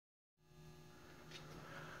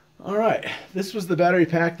All right, this was the battery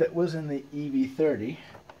pack that was in the EV30,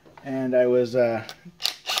 and I was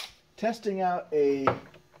testing out a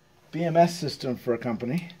BMS system for a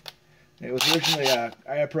company. It was originally,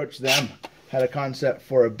 I approached them, had a concept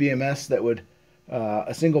for a BMS that would,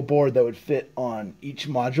 a single board that would fit on each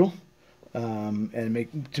module, and to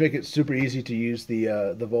make it super easy to use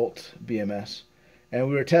the Volt BMS. And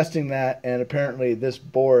we were testing that, and apparently this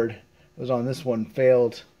board that was on this one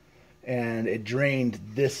failed, and it drained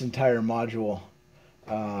this entire module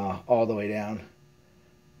all the way down,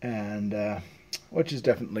 and which is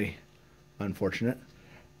definitely unfortunate.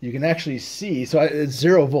 You can actually see, so it's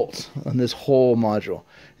 0 volts on this whole module,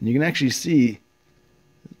 and you can actually see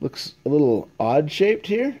it looks a little odd shaped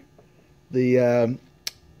here. The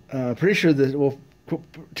pretty sure that we'll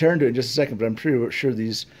turn to it in just a second, but I'm pretty sure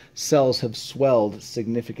these cells have swelled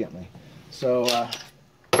significantly. So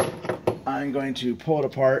I'm going to pull it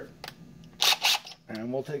apart,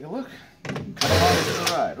 and we'll take a look. Come along for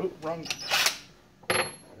the ride. Oh, wrong.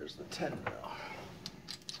 There's the 10 mil.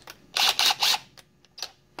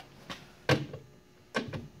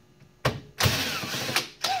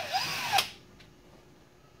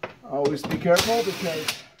 Always be careful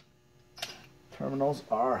because terminals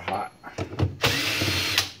are hot.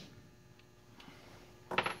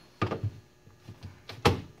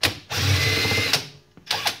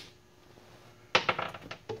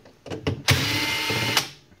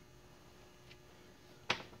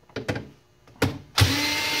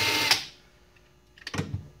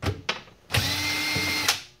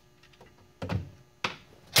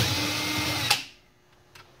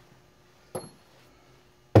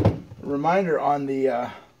 Reminder on the,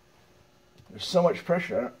 there's so much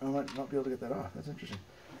pressure, I might not be able to get that off. That's interesting.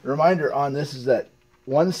 A reminder on this is that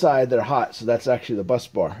one side they're hot, so that's actually the bus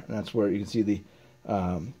bar, and that's where you can see the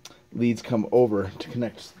leads come over to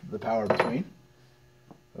connect the power between.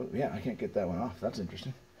 Oh yeah, I can't get that one off. That's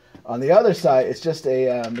interesting. On the other side, it's just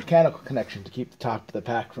a mechanical connection to keep the top of the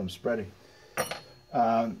pack from spreading.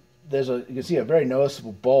 You can see a very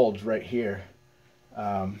noticeable bulge right here.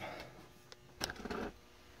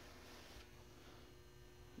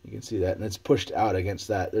 You can see that, and it's pushed out against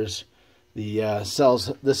that. There's the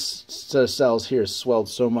cells, this set of cells here is swelled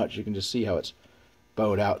so much you can just see how it's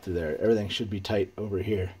bowed out through there. Everything should be tight over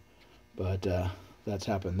here, but that's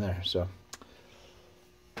happened there. So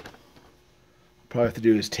probably have to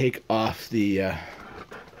do is take off the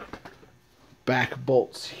back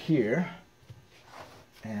bolts here,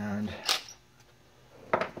 and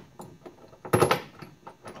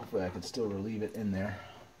hopefully I can still relieve it in there.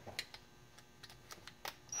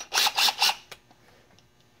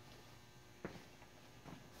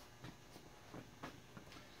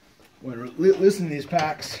 When loosening these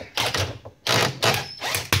packs,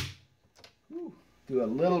 do a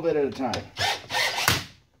little bit at a time.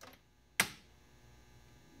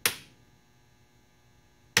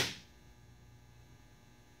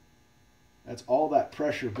 That's all that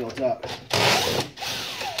pressure built up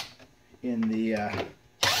in the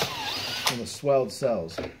swelled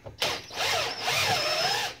cells.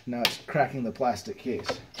 Now it's cracking the plastic case.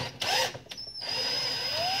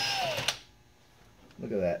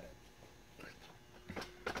 Look at that.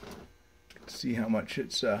 See how much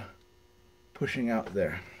it's pushing out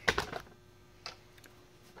there.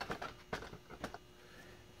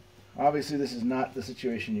 Obviously this is not the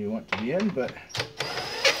situation you want to be in, but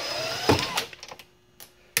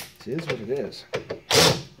it is what it is.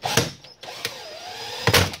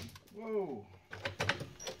 Whoa.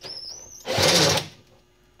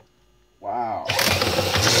 Wow.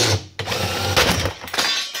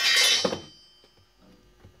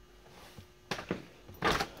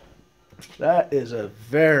 That is a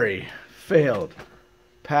very failed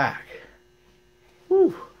pack.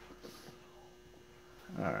 Whew.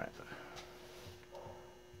 All right.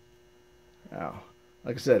 Now,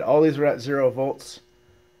 like I said, all these were at 0 volts.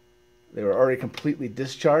 They were already completely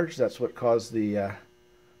discharged. That's what caused the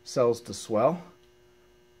cells to swell.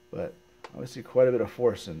 But obviously quite a bit of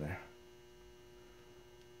force in there.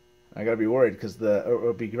 I gotta be worried because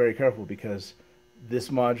or be very careful because this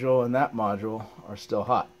module and that module are still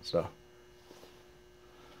hot. So.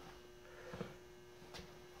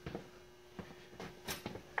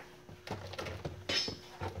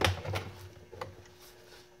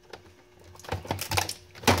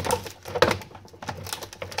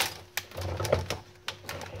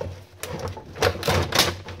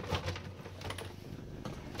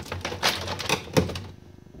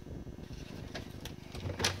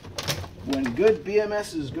 When good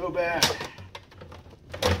BMSs go bad.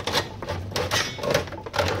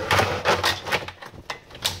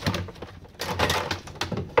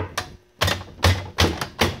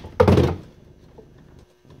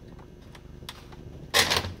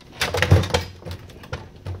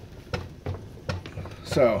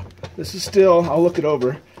 So this is still, I'll look it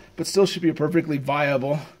over, but still should be a perfectly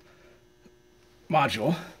viable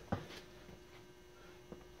module.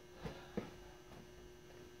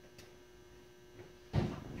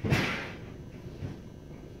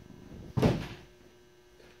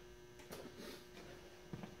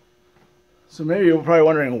 So maybe you're probably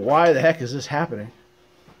wondering, why the heck is this happening?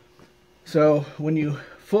 So when you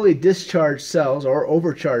fully discharge cells or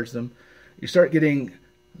overcharge them, you start getting,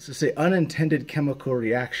 let's just say, unintended chemical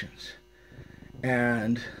reactions.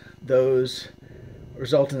 And those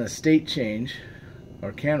result in a state change,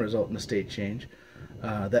 or can result in a state change,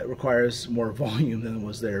 that requires more volume than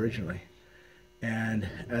was there originally. And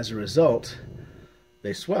as a result,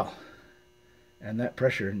 they swell. And that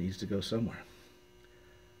pressure needs to go somewhere.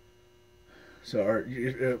 So,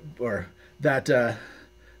 or that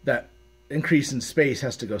increase in space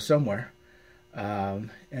has to go somewhere.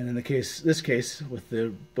 And in this case, with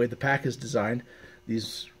the way the pack is designed,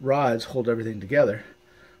 these rods hold everything together.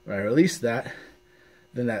 When I release that,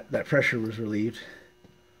 then that pressure was relieved,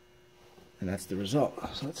 and that's the result.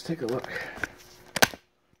 So let's take a look.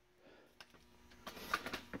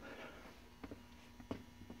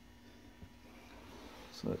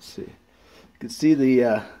 So let's see. You can see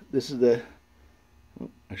the this is the.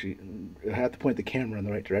 Actually, I have to point the camera in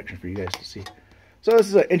the right direction for you guys to see. So this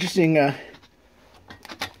is an interesting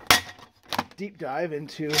deep dive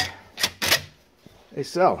into a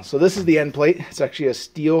cell. So this is the end plate. It's actually a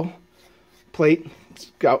steel plate.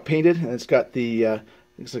 It's got painted, and it's got the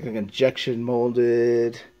looks like an injection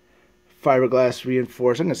molded fiberglass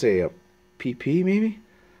reinforced. I'm gonna say a PP maybe,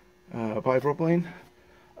 polypropylene.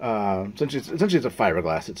 Essentially it's a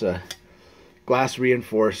fiberglass. It's a glass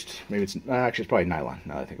reinforced. Maybe it's actually it's probably nylon.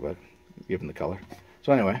 Now that I think about it, given the color.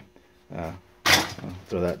 So anyway, I'll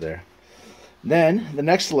throw that there. Then the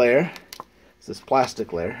next layer is this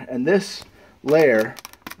plastic layer, and this layer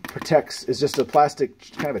is just a plastic,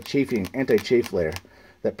 kind of a chafing, anti-chafe layer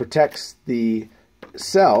that protects the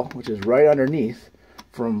cell, which is right underneath,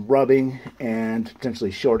 from rubbing and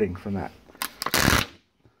potentially shorting from that.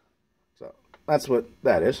 So that's what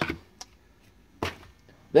that is.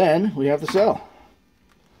 Then we have the cell.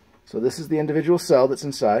 So this is the individual cell that's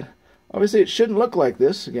inside. Obviously it shouldn't look like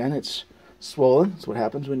this. Again, it's swollen. That's what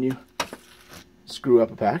happens when you screw up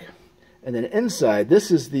a pack. And then inside,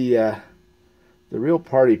 this is the real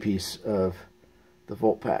party piece of the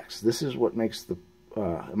Volt packs. This is what makes the,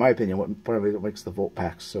 in my opinion, what makes the Volt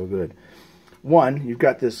packs so good. One, you've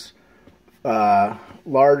got this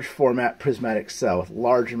large format prismatic cell with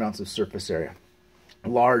large amounts of surface area,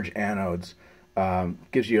 large anodes.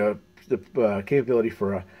 Gives you the capability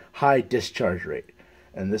for a high discharge rate.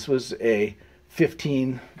 And this was a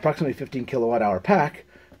approximately 15 kilowatt hour pack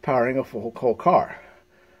powering a whole car.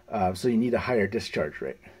 So you need a higher discharge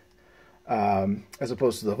rate. As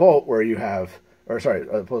opposed to the Volt, where you have, as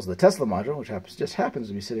opposed to the Tesla module, which just happens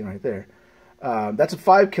to be sitting right there. That's a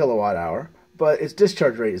 5 kilowatt hour, but its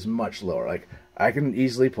discharge rate is much lower. Like, I can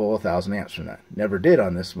easily pull 1,000 amps from that. Never did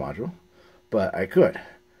on this module, but I could.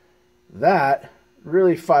 That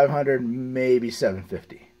really 500, maybe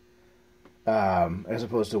 750, as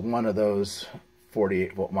opposed to one of those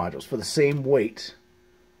 48 volt modules for the same weight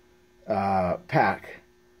pack,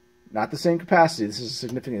 not the same capacity. This is a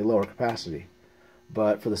significantly lower capacity,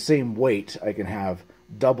 but for the same weight, I can have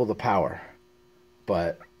double the power,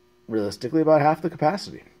 but realistically about half the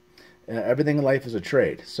capacity. Everything in life is a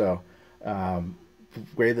trade. So for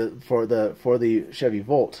the Chevy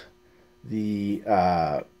Volt, the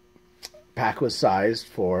pack was sized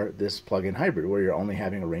for this plug-in hybrid, where you're only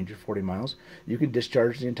having a range of 40 miles. You can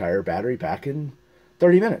discharge the entire battery pack in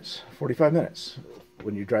 30 minutes, 45 minutes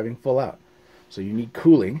when you're driving full out. So you need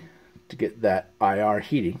cooling to get that IR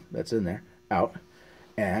heating that's in there out,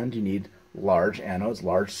 and you need large anodes,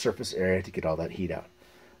 large surface area to get all that heat out.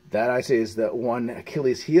 That, I say, is the one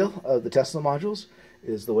Achilles heel of the Tesla modules,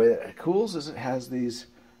 is the way that it cools, is it has these,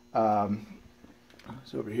 so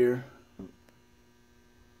over here,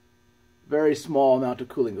 very small amount of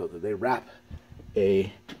cooling go through. They wrap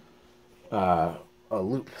a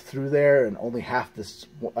loop through there, and only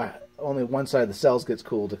only one side of the cells gets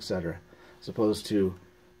cooled, etc. As opposed to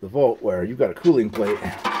the Volt, where you've got a cooling plate,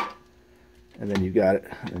 and then you've got it,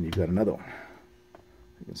 and then you've got another one.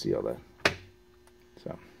 You can see all that.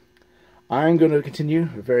 So I'm going to continue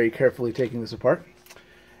very carefully taking this apart,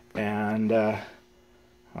 and I'll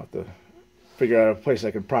have to figure out a place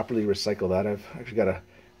I can properly recycle that. I've actually got a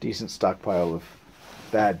decent stockpile of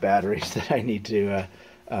bad batteries that I need to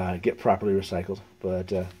get properly recycled.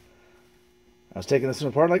 But I was taking this one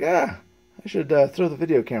apart like, I should throw the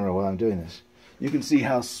video camera while I'm doing this. You can see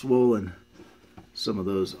how swollen some of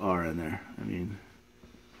those are in there. I mean,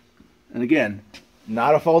 And again,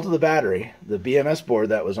 not a fault of the battery. The BMS board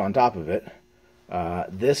that was on top of it,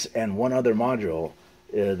 this and one other module,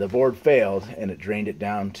 the board failed and it drained it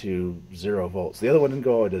down to 0 volts. The other one didn't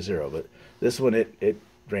go all the way to 0, but this one it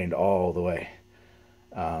drained all the way.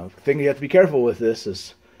 Thing you have to be careful with this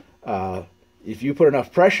is if you put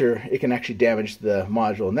enough pressure, it can actually damage the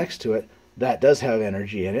module next to it. That does have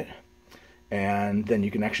energy in it, and then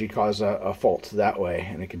you can actually cause a fault that way,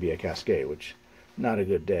 and it can be a cascade, which not a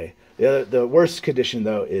good day. The worst condition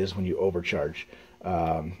though is when you overcharge,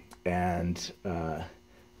 and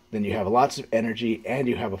then you have lots of energy and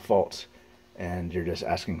you have a fault, and you're just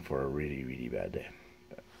asking for a really, really bad day.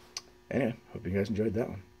 But anyway, hope you guys enjoyed that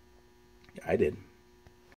one. I did.